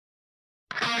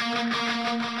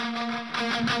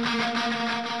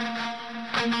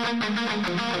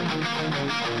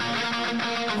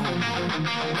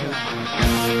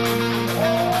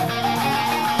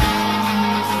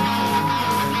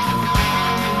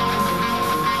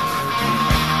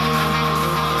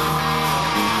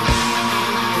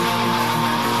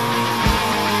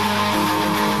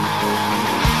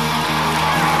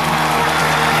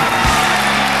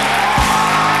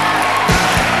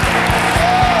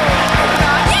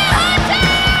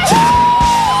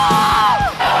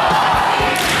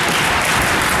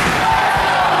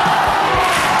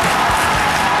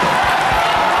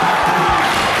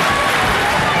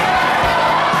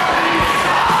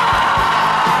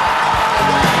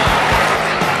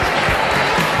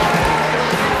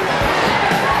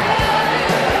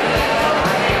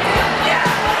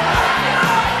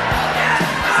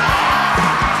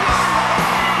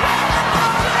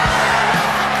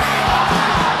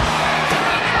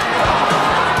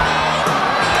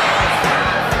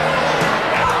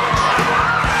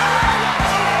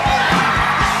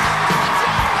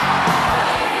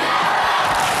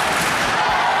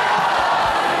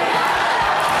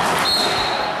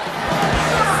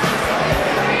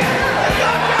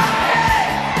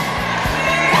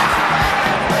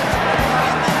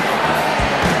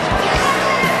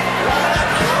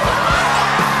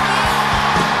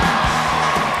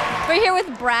We're here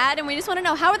with Brad, and we just want to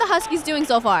know, how are the Huskies doing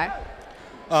so far?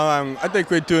 I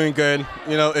think we're doing good.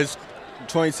 You know, it's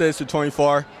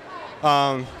 26-24.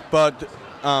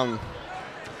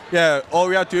 Yeah, all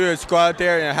we have to do is go out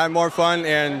there and have more fun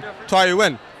and try to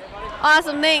win.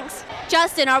 Awesome, thanks.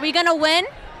 Justin, are we going to win?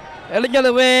 We're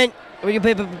gonna win. We're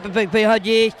gonna play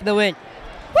Huskies to the win.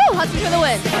 Woo, Huskies for the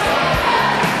win.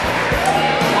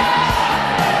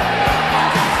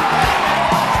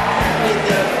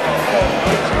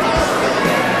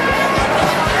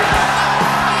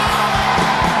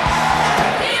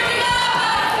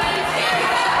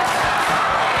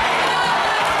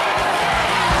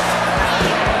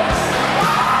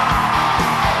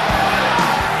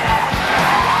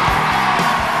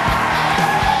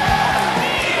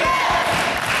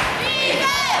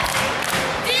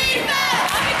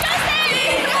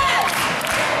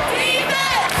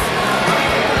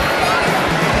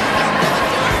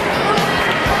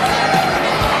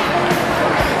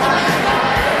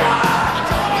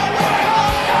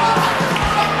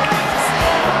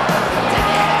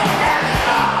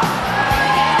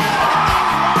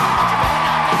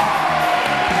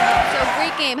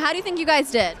 How do you think you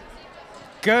guys did?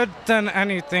 Good than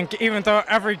anything, even though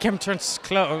every game turns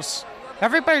close.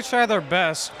 Everybody tried their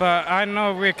best, but I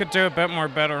know we could do a bit more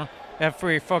better if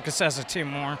we focus as a team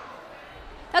more.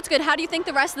 That's good. How do you think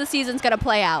the rest of the season's going to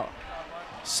play out?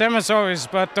 Same as always,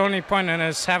 but the only point in it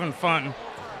is having fun.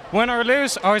 Win or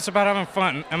lose, always about having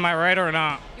fun. Am I right or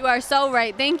not? You are so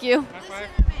right. Thank you.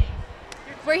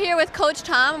 We're here with Coach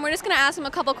Tom, and we're just going to ask him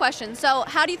a couple questions. So,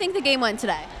 how do you think the game went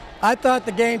today? I thought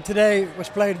the game today was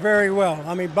played very well.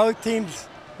 I mean, both teams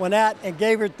went out and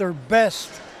gave it their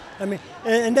best. I mean,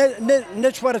 and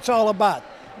that's what it's all about,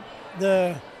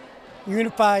 the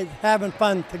unified, having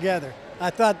fun together. I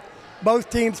thought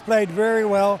both teams played very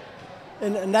well,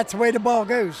 and that's the way the ball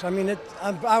goes. I mean,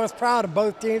 I was proud of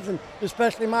both teams, and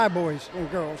especially my boys and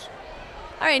girls.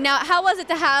 All right, now, how was it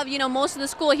to have, most of the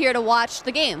school here to watch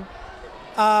the game?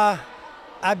 I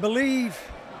believe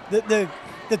that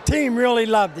the team really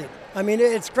loved it. I mean,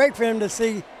 it's great for them to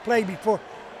see play before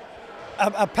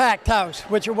a packed house,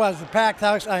 which it was, a packed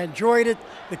house. I enjoyed it.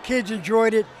 The kids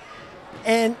enjoyed it.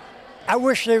 And I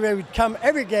wish they would come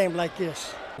every game like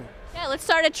this. Yeah, let's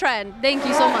start a trend. Thank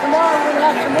you so much. Tomorrow we'll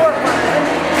have some more fun.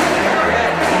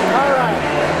 All right.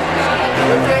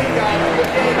 Good game, guys.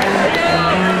 Good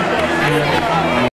game.